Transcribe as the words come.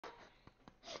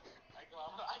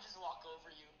walk over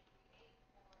you.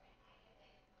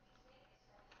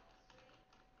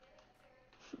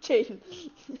 Jaden.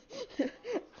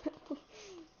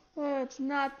 Oh, it's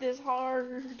not this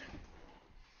hard.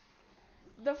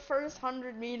 The first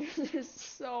 100 meters is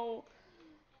so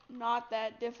not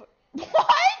that difficult. What?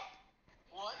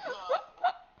 What the?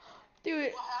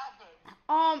 Dude. What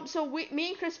happened? So me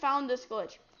and Chris found this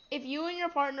glitch. If you and your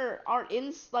partner are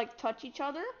touch each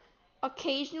other,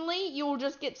 occasionally you will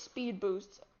just get speed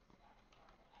boosts.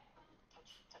 Come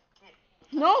here.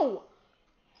 No.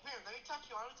 Come here. Let me touch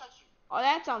you. I want to touch you. Oh,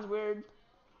 that sounds weird.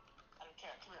 I don't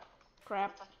care. Come here.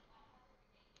 Crap.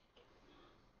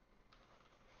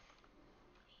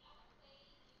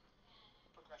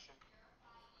 Progression.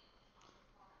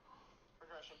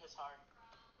 Progression hits hard.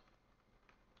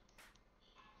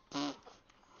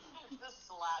 The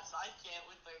slaps. I can't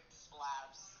with the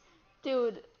slaps.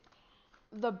 Dude,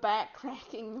 the back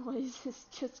cracking noise is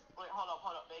just. Wait, hold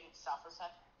up. Baby, stop for a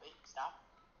sec. Wait, stop.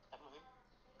 Stop moving.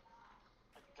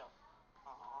 Let it go.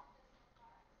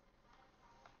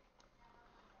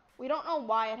 We don't know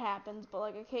why it happens, but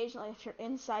like occasionally if you're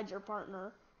inside your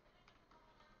partner.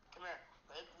 Come here.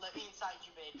 Let me inside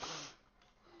you, babe.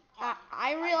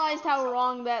 I realized how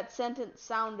wrong that sentence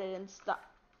sounded and stuff.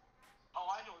 Oh,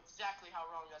 I know exactly how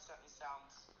wrong that sentence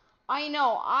sounds. I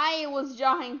know. I was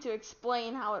trying to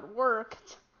explain how it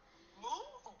worked.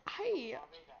 Move.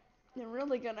 I'm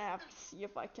really gonna have to see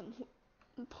if I can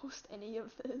post any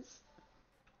of this.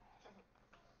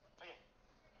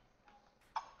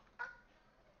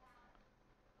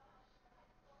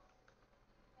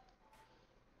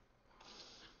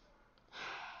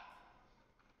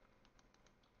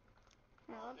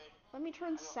 Okay. Let me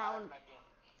turn sound.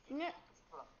 Yeah.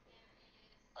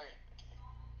 Okay.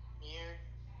 Here.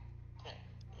 Okay.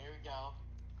 Here we go.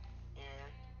 Here.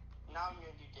 Now I'm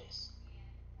gonna do this.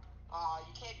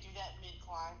 You can't do that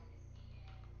mid-climb.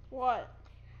 What?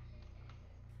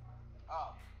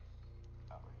 Oh.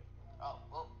 Oh, we're good. Oh,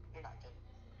 well, you're not good.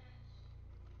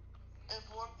 If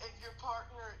your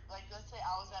partner, like, let's say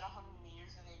I was at 100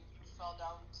 meters and then you fell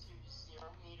down to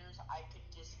 0 meters, I could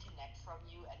disconnect from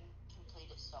you and complete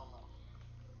it solo.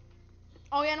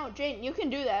 Oh yeah, no, Jaden, you can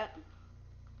do that.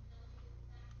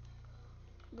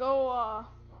 Go,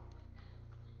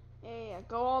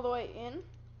 go all the way in.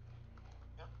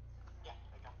 Yep. Yeah,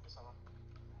 I got this solo.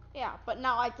 Yeah, but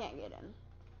now I can't get in.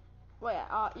 Wait,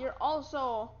 you're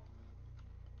also.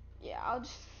 Yeah, I'll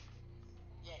just.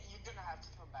 Yeah, you're gonna have to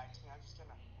come back to me. I'm just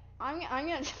gonna. I'm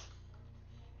gonna.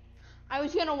 I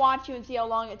was gonna watch you and see how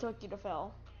long it took you to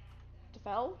fail. To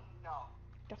fail? No.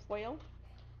 To fail?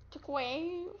 To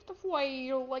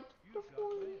fail, like to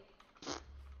fail.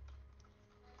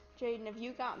 Jaden, have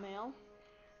you got mail?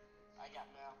 I got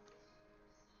mail.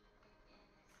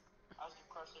 I was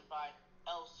requested by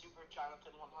L Super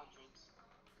Jonathan 100s.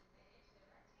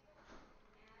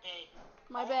 Babe.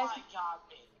 My oh back. My God,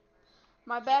 babe.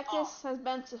 My Bacchus has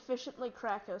been sufficiently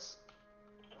crackus.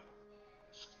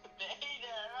 I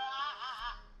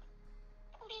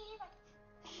believe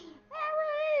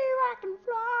I can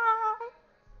fly.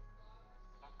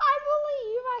 I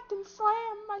believe I can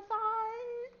slam my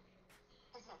thigh.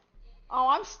 Oh,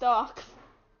 I'm stuck.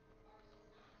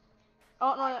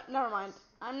 Oh, no, never mind.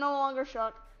 I'm no longer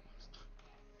shook.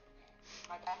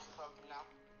 My back's broken now.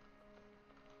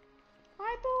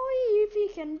 I believe he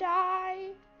can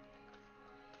die.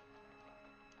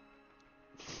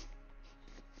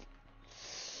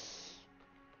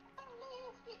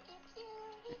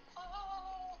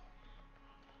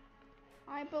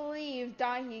 I believe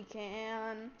die he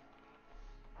can.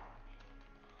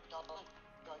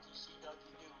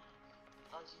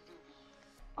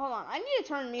 Hold on, I need to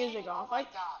turn music off. Oh my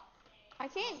God. I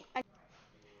can't.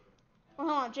 Well,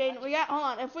 hold on, Jaden. Hold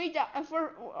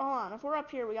on. If we're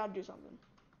up here, we gotta do something.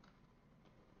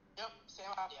 Yep,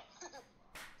 same idea.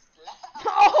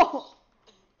 Oh!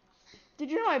 Did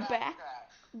you hear my back?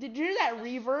 Did you hear that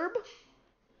reverb?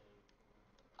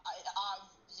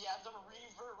 Yeah, the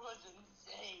reverb was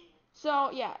insane.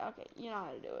 So yeah, okay, you know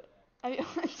how to do it. I mean,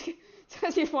 it's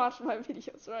because you've watched my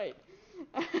videos, right?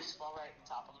 Just fall right on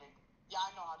top of me. Yeah,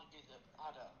 I know how to do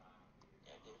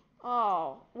yeah, dude.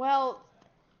 Oh, well,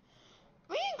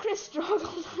 me and Chris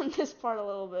struggled on this part a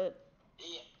little bit.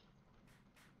 Yeah.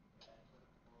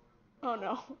 Oh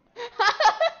no.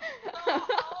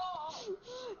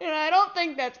 And I don't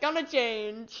think that's gonna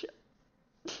change.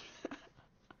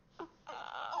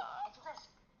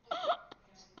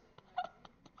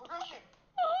 Progression.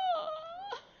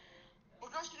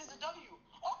 Progression is a W.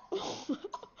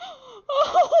 Oh,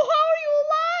 how are you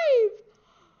alive?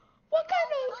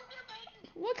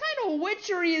 What kind of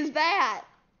witchery is that?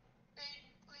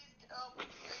 Please help.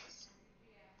 Please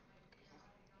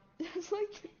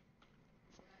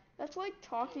That's like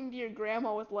talking to your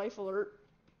grandma with life alert.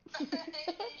 Yeah.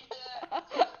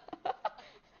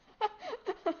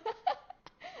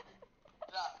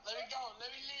 No, let me go. Let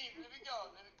me leave. Let me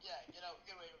go. Yeah, get out.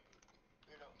 Get away.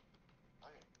 Get out.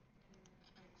 Okay.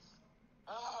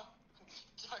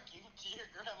 Talking to your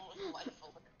grandma with life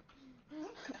alert.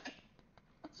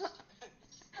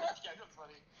 It's kind of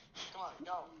funny. Come on,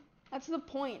 go. That's the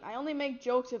point. I only make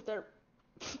jokes if they're.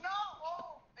 No!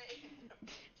 Oh, babe.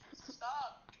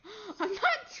 Stop. I'm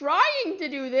not trying to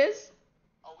do this.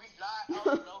 Oh, we died.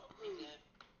 Oh, no, we did.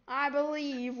 I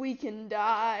believe we can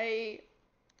die.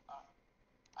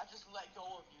 I just let go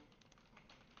of you.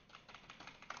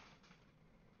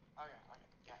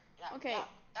 Okay. Okay.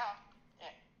 Yeah.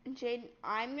 Jaden,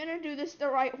 I'm gonna do this the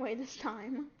right way this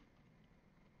time.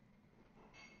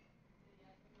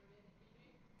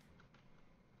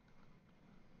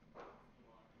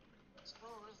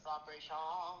 Smooth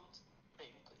operations.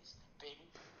 Baby, please. Baby.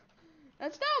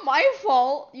 That's not my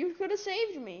fault. You could have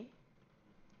saved me.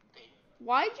 Baby.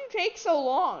 Why'd you take so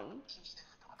long?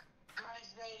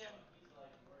 Guys, Nathan.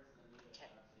 Okay.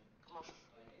 Come on.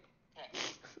 Okay.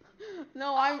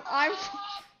 No, I'm.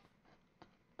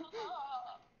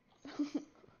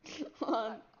 Hold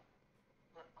on.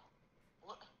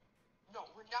 No,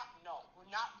 we're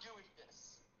not doing this.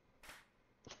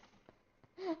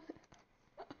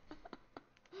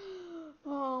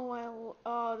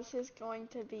 Oh, this is going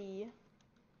to be.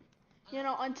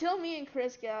 Until me and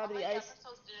Chris get out of the How many ice.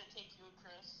 episodes did it take you and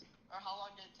Chris? Or how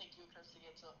long did it take you and Chris to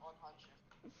get to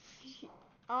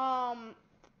 100?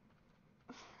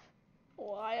 A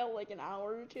while, like an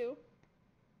hour or two.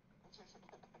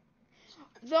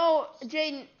 Though,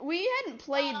 Jaden, we hadn't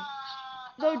played.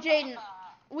 Though, Jaden,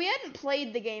 we hadn't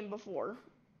played the game before.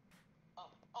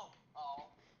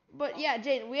 But yeah,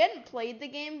 Jaden, we hadn't played the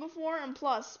game before, and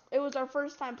plus, it was our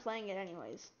first time playing it,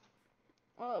 anyways.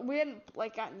 Well, we hadn't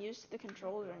like gotten used to the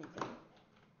controls or anything.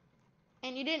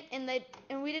 And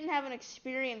we didn't have an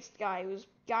experienced guy who's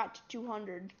got to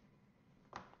 200.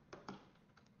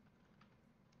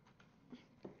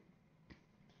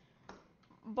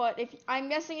 But I'm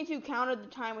guessing if you counted the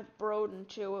time with Broden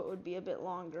too, it would be a bit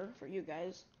longer for you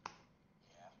guys.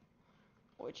 Yeah.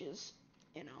 Which is,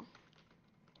 Yeah.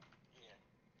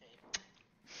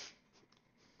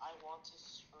 I want to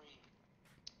scream.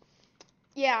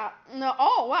 Yeah. No.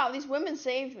 Oh wow, these women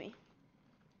saved me.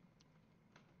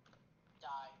 Die.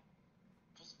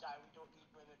 Just die. We don't need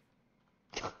women.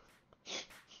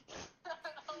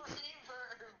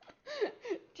 Reverb.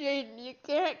 Jaden, you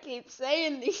can't keep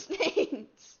saying these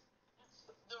things.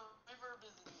 The reverb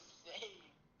is insane.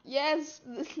 Yes,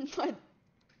 but.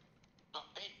 Oh,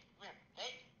 hey, come here.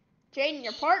 Hey. Jaden,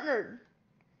 you're partnered.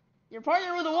 You're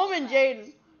partnered with a woman,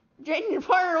 Jaden. Jaden, you're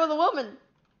partnered with a woman.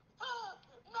 No!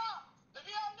 Let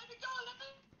me out! Let me go! Let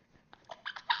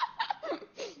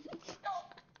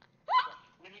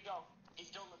me go! If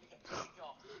you don't let me go. Let me go.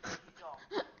 Let me go.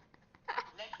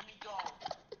 Let me go.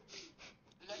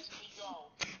 Let me go.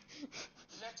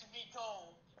 Let me go.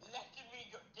 Let me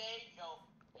go. There you go.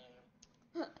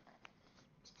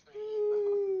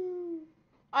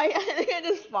 I think I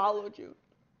just followed you.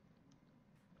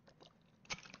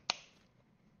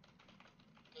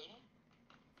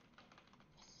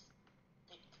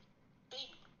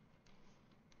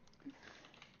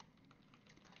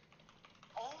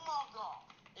 Oh my god.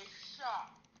 It's shot.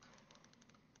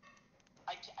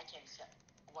 I can't accept.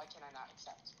 Why can I not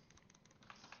accept?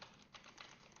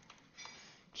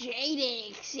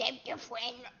 Jaden, accept your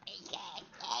friend.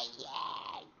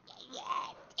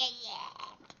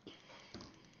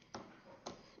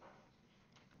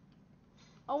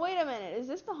 Oh, wait a minute. Is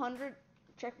this the 100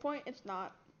 checkpoint? It's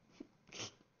not.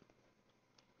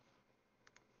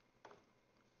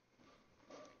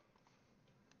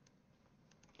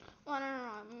 Oh, no.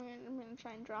 I'm gonna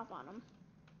try and drop on him.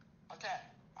 Okay,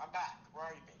 I'm back. Where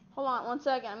are you, babe? Hold on 1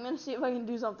 second. I'm gonna see if I can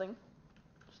do something.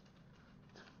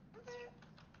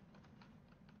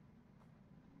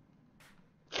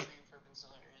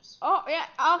 Oh, yeah.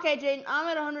 Okay, Jaden. I'm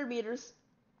at 100 meters.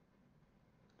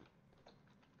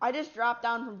 I just dropped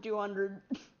down from 200.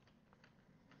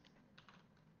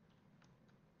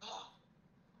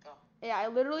 Yeah, I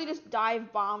literally just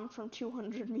dive bombed from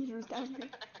 200 meters down here.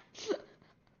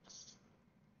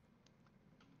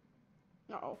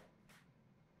 Uh-oh.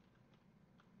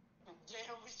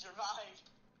 Damn, we survived.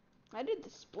 I did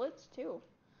the splits, too.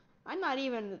 I'm not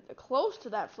even close to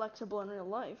that flexible in real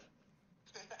life.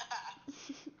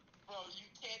 Bro, you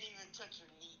can't even touch your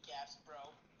kneecaps,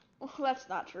 bro. Well, that's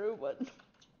not true, but...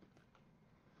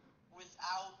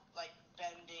 Without,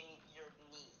 bending your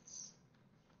knees.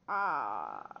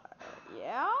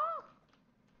 Yeah?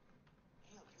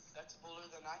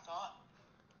 than I thought.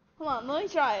 Hold on, let me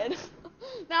try it.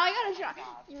 Now I gotta Oh my try.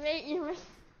 God. You may.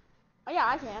 Oh yeah,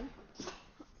 I can.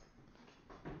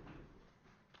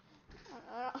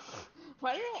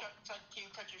 Why do you? Can you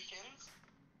touch your shins?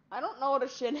 I don't know what a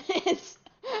shin is.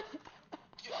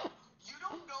 You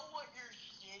don't know what your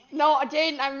shin is? No,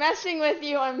 Jaden, I'm messing with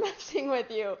you. I'm messing with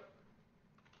you.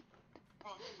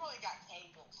 Bro, you probably got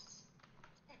tangles.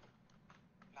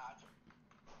 Nah,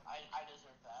 I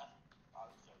deserve that. I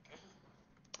was joking.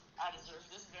 I deserve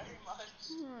this very much.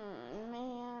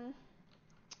 Man.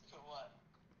 So what?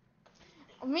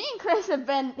 Me and Chris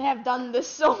have done this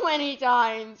so many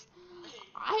times.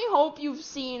 I hope you've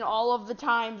seen all of the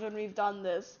times when we've done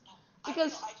this.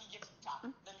 Because I can get to the top.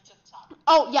 Let me to the top.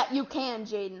 oh yeah, you can,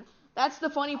 Jaden. That's the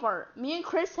funny part. Me and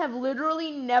Chris have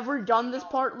literally never done this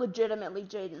part legitimately,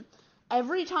 Jaden.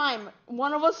 Every time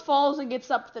one of us falls and gets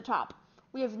up to the top.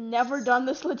 We have never done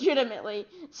this legitimately.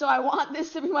 So I want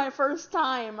this to be my first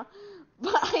time.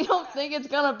 But I don't think it's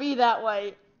gonna be that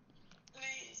way.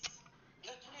 Please,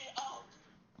 let me up.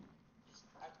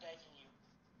 I'm begging you.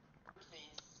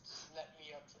 Please, just let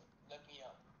me up. Let me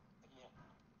up. Let me up.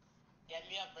 Get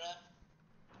me up, bruh.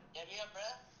 Get me up,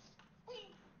 bruh.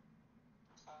 Whee.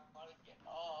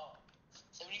 Oh,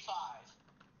 75.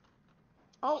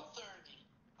 Oh. 130.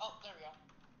 Oh, there we go.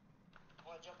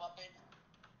 Wanna jump up, babe?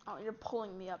 Oh, you're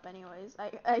pulling me up anyways.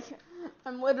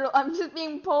 I'm just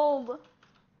being pulled.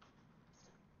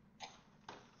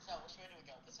 So, which way do we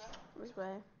go? This way? This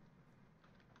way.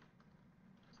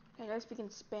 I gotta speak in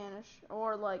Spanish.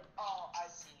 Or like, Oh, I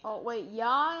see. oh wait,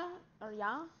 ya? Or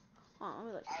ya? Oh, let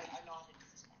me look. I know how to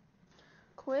use this one.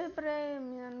 Quibre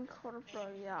mi corpo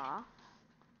ya.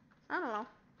 I don't know.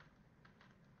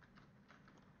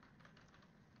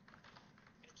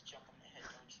 You have to jump on my head,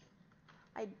 don't you?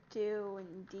 I do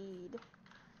indeed.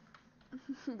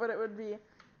 But it would be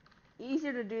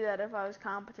easier to do that if I was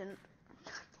competent.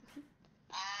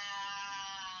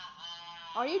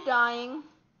 Are you dying?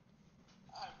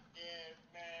 I'm dead,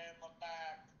 man. My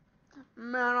back.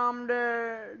 Man, I'm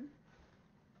dead.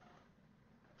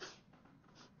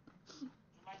 You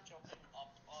might jump in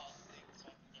up thing so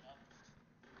I can get up.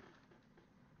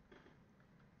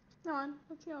 Come on,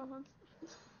 let's go.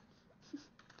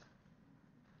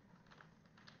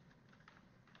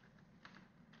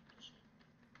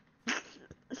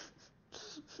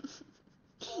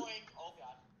 Boing. Oh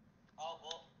god. Oh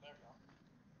well, there we go.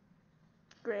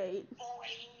 Great.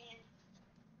 Boing.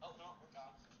 Oh no, we're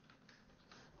gone.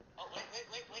 Oh wait,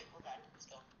 we're back. Let's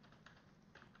go.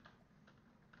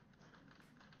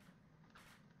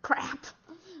 Crap.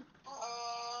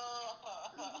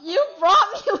 You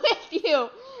brought me with you.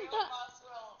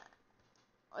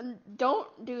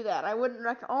 Don't do that. I wouldn't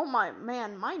oh my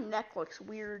man, my neck looks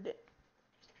weird.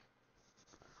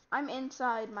 I'm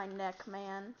inside my neck,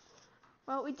 man.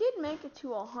 Well, we did make it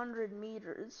to 100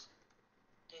 meters.